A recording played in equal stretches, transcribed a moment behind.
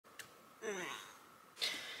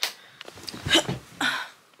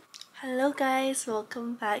Hello guys,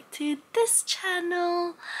 welcome back to this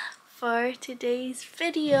channel. For today's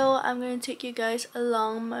video, I'm going to take you guys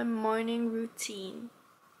along my morning routine.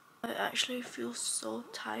 I actually feel so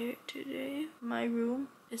tired today. My room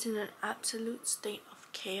is in an absolute state of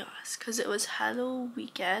chaos because it was Halloween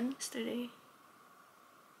weekend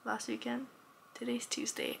last weekend. Today's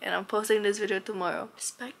Tuesday and I'm posting this video tomorrow.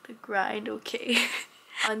 Respect the grind, okay?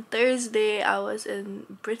 On Thursday, I was in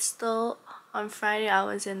Bristol. On Friday, I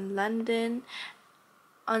was in London.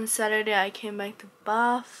 On Saturday, I came back to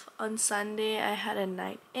Bath. On Sunday, I had a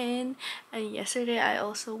night in. And yesterday, I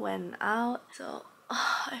also went out. So,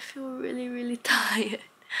 I feel really tired.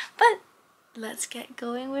 But, let's get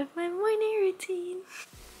going with my morning routine.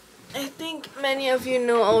 I think many of you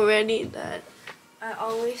know already that I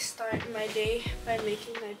always start my day by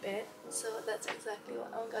making my bed. So, that's exactly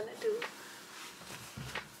what I'm gonna do.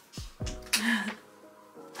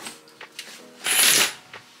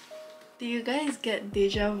 Do you guys get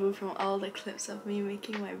deja vu from all the clips of me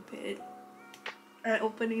making my bed and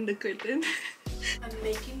opening the curtain? I'm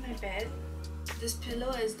making my bed. This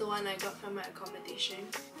pillow is the one I got from my accommodation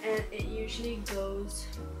and it usually goes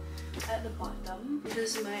at the bottom.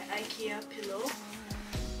 This is my IKEA pillow.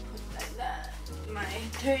 Put like that. My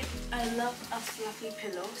third, I love a fluffy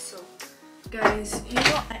pillow. So guys, you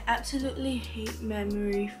know I absolutely hate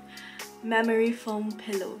memory foam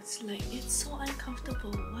pillows. Like, it's so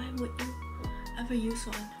uncomfortable. Why would you ever use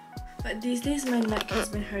one? But these days my neck has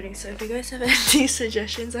been hurting, so if you guys have any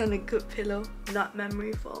suggestions on a good pillow, not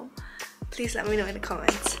memory foam, please let me know in the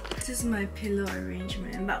comments. This is my pillow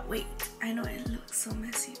arrangement, but wait, I know it looks so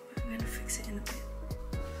messy, but I'm gonna fix it in a bit.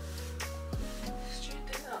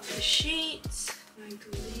 Straighten out the sheets. I'm going to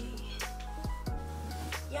lay.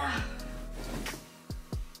 Yeah.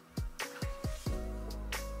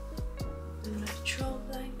 My throw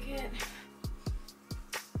blanket.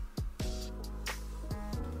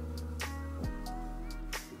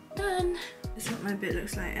 Done. This is what my bed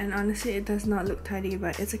looks like, and honestly it does not look tidy,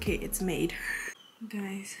 but it's okay, it's made.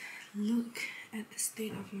 Guys, look at the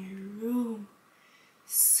state of my room.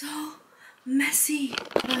 So messy.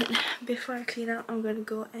 But before I clean up, I'm gonna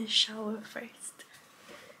go and shower first.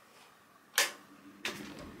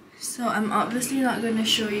 So I'm obviously not gonna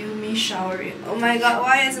show you me showering. Oh my god,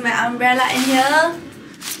 why is my umbrella in here?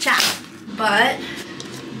 Cha! But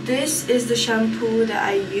this is the shampoo that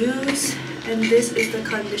I use, and this is the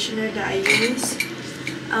conditioner that I use.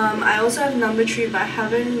 I also have number 3, but I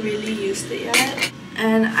haven't really used it yet.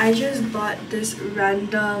 And I just bought this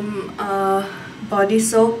random body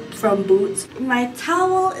soap from Boots. My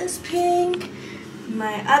towel is pink.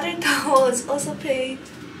 My other towel is also pink.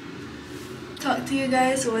 Talk to you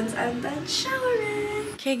guys once I'm done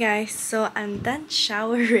showering. Okay guys, so I'm done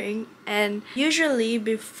showering, and usually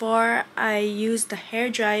before I use the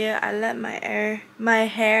hair dryer, I let my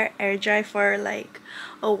hair air dry for like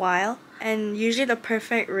a while. And usually the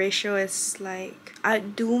perfect ratio is like I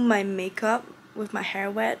do my makeup with my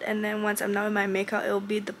hair wet, and then once I'm done with my makeup, it'll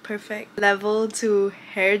be the perfect level to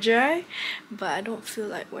hair dry. But I don't feel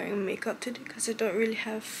like wearing makeup today because I don't really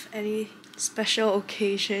have any special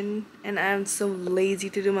occasion and I'm so lazy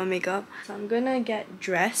to do my makeup. So I'm gonna get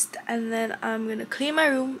dressed and then I'm gonna clean my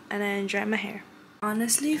room and then dry my hair.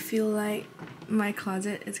 Honestly feel like my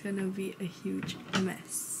closet is gonna be a huge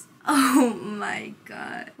mess. Oh my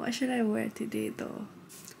god. What should I wear today though?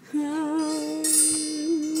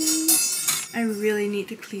 I really need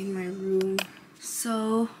to clean my room.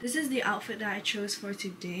 So this is the outfit that I chose for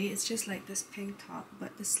today. It's just like this pink top,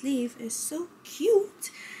 but the sleeve is so cute.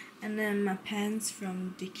 And then my pants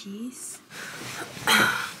from Dickies.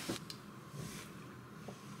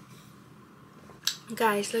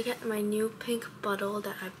 Guys, look at my new pink bottle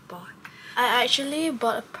that I bought. I actually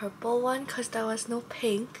bought a purple one because there was no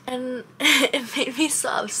pink. And it made me so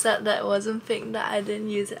upset that it wasn't pink that I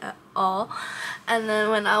didn't use it at all. And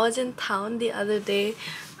then when I was in town the other day,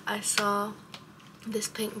 I saw this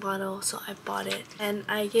pink bottle, so I bought it. And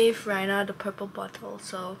I gave Raina the purple bottle,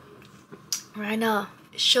 so Raina,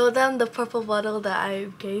 show them the purple bottle that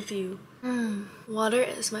I gave you. Water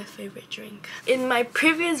is my favorite drink. In my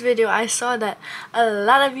previous video, I saw that a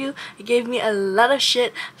lot of you gave me a lot of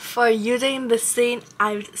shit for using the Saint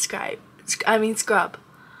scrub.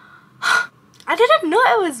 I didn't know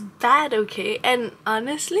it was bad, okay? And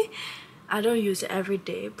honestly, I don't use it every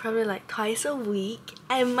day, probably like twice a week,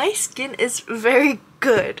 and my skin is very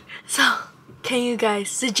good. So can you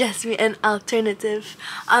guys suggest me an alternative?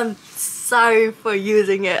 I'm sorry for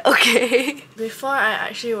using it, okay? Before I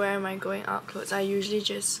actually wear my going out clothes, I usually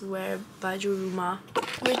just wear baju rumah,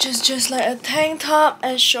 which is just like a tank top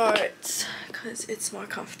and shorts because it's more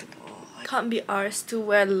comfortable. Can't be arsed to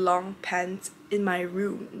wear long pants in my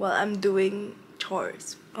room while I'm doing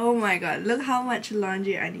chores. Oh my god, look how much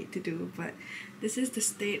laundry I need to do, but this is the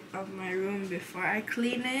state of my room before I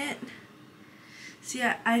clean it. See,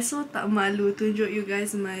 I so tak malu tunjuk you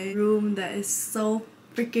guys my room that is so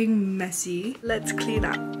freaking messy. Let's clean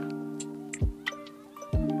up.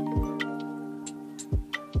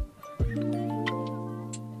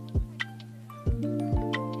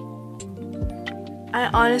 I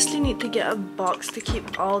honestly need to get a box to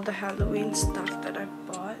keep all the Halloween stuff that I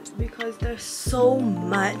bought because there's so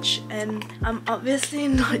much and I'm obviously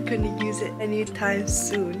not gonna use it anytime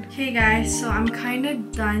soon. Okay guys, so I'm kind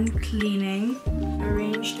of done cleaning.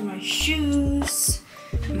 Arranged my shoes,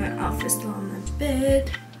 my outfit's still on my bed,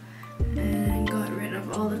 and got rid of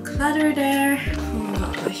all the clutter there. Oh my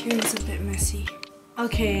god, here is a bit messy.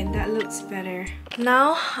 Okay, that looks better.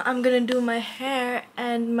 Now I'm gonna do my hair,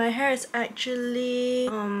 and my hair is actually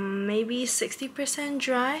maybe 60%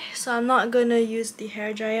 dry, so I'm not gonna use the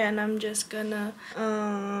hair dryer and I'm just gonna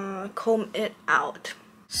comb it out.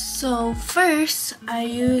 So first I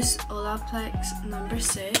use Olaplex number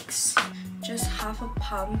 6, just half a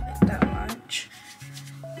pump, like that much.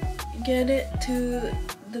 Get it to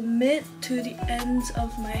the mid to the ends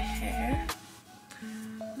of my hair,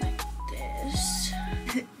 like this.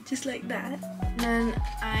 Just like that. And then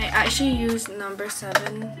I actually use number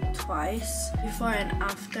 7 twice before and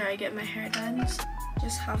after I get my hair done. So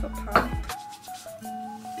just half a pump.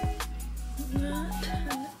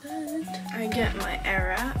 I get my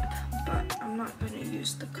air wrap, but I'm not gonna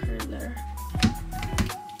use the curler.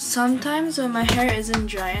 Sometimes when my hair isn't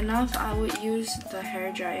dry enough, I would use the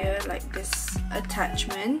hair dryer, like this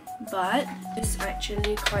attachment, but it's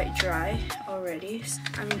actually quite dry already. So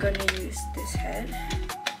I'm gonna use this head.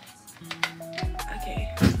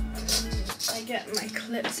 Okay, I get my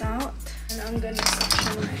clips out and I'm gonna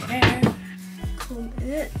section my hair, comb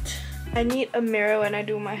it. I need a mirror when I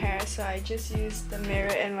do my hair, so I just use the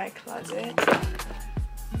mirror in my closet.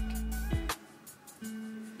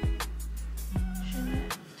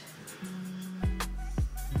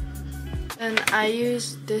 And I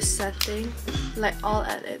use this setting, like all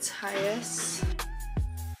at its highest.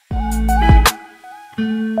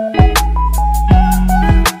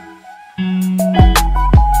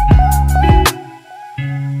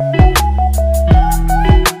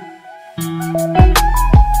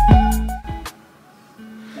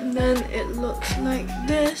 And then it looks like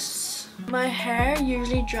this. My hair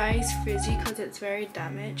usually dries frizzy because it's very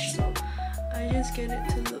damaged, so I just get it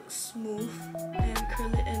to look smooth and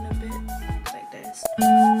curl it in a bit like this.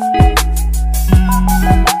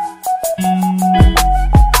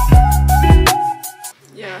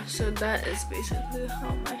 Yeah, so that is basically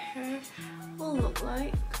how my hair will look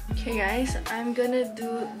like. Okay guys, I'm gonna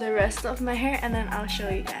do the rest of my hair and then I'll show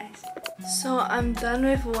you guys. So I'm done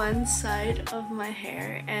with one side of my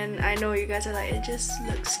hair, and I know you guys are like, it just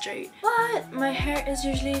looks straight, but my hair is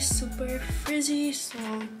usually super frizzy, so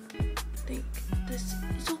I think this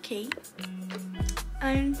is okay.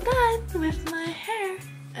 I'm done with my hair,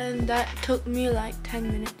 and that took me like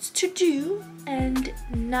 10 minutes to do. And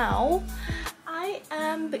now I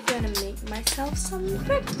am gonna make myself some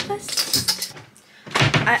breakfast.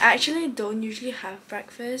 I actually don't usually have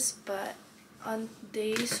breakfast, but on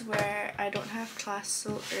days where I don't have class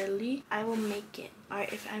so early, I will make it. Or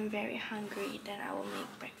if I'm very hungry, then I will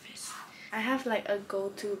make breakfast. I have like a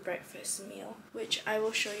go-to breakfast meal, which I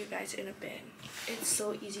will show you guys in a bit. It's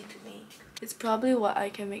so easy to make. It's probably what I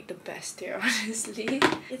can make the best here, honestly.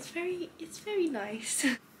 It's very nice.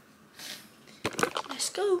 Let's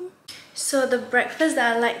go. So the breakfast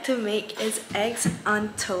that I like to make is eggs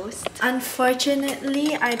on toast.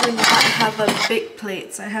 Unfortunately, I do not have a big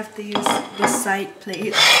plate, so I have to use the side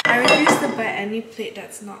plate. I refuse to buy any plate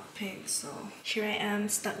that's not pink, so here I am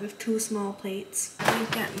stuck with 2 small plates. Let me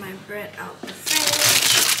get my bread out the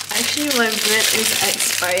fridge. Actually, my bread is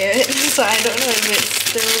expired, so I don't know if it's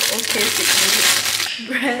still okay to eat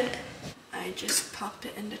bread. I just pop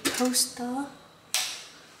it in the toaster.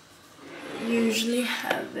 Usually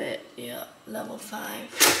have it, yeah, level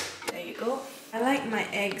 5. There you go. I like my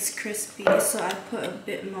eggs crispy, so I put a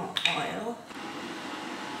bit more oil.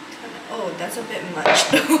 Oh, that's a bit much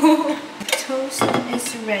though. Toast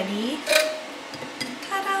is ready.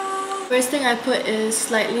 Ta-da! First thing I put is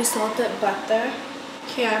slightly salted butter.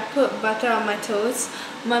 Okay, I put butter on my toast.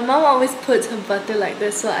 My mom always puts her butter like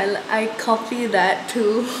this, so I copy that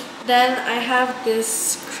too. Then I have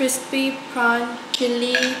this crispy prawn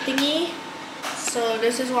chili thingy. So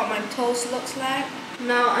this is what my toast looks like.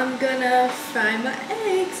 Now I'm gonna fry my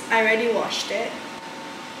eggs. I already washed it.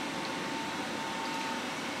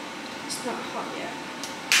 It's not hot yet.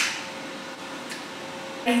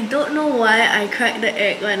 I don't know why I cracked the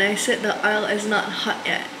egg when I said the oil is not hot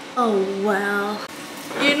yet. Oh well.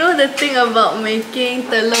 You know the thing about making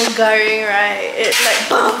telur garing, right? It's like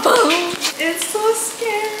bam bam. It's so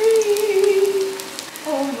scary.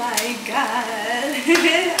 Oh my god.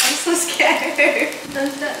 I'm so scared.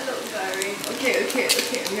 Does that look garing? Okay.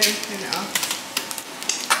 I'm gonna turn it off.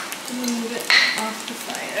 Move it off the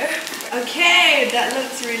fire. Okay, that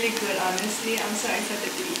looks really good, honestly. I'm so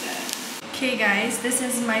excited to eat that. Okay guys, this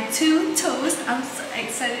is my 2 toast. I'm so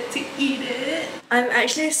excited to eat it. I'm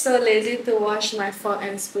actually so lazy to wash my fork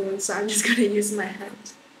and spoon, so I'm just gonna use my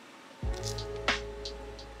hands.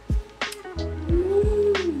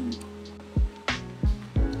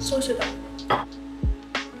 So sedap.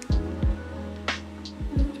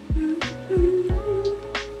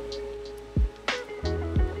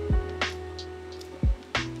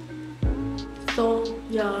 So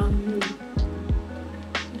yummy.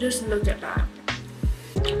 Just look at that.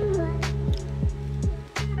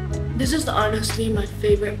 This is honestly my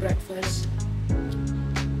favorite breakfast.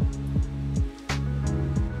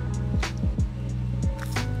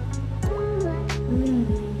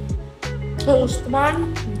 Toast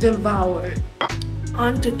 1 devoured.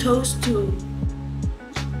 On to toast 2.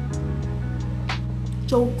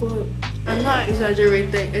 So good. I'm not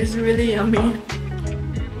exaggerating, it's really yummy.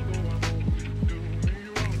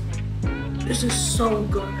 This is so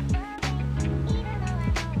good.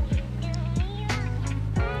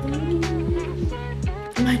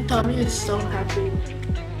 My tummy is so happy.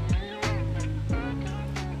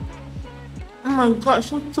 Oh my god,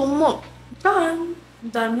 so much.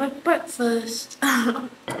 Done with breakfast.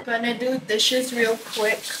 Gonna do dishes real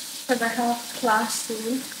quick because I have class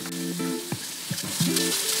soon.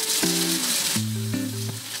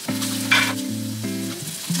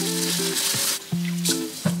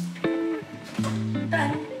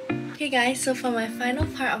 Done. Okay guys, so for my final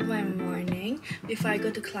part of my morning before I go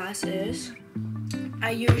to class is I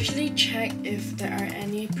usually check if there are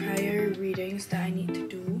any prior readings that I need to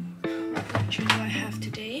do. Which do I have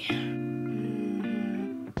today?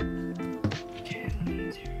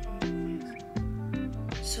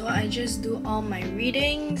 So I just do all my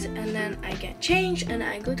readings and then I get changed and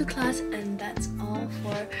I go to class, and that's all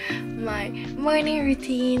for my morning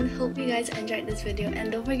routine. Hope you guys enjoyed this video,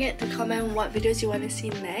 and don't forget to comment what videos you want to see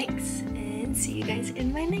next, and see you guys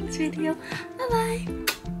in my next video. Bye bye.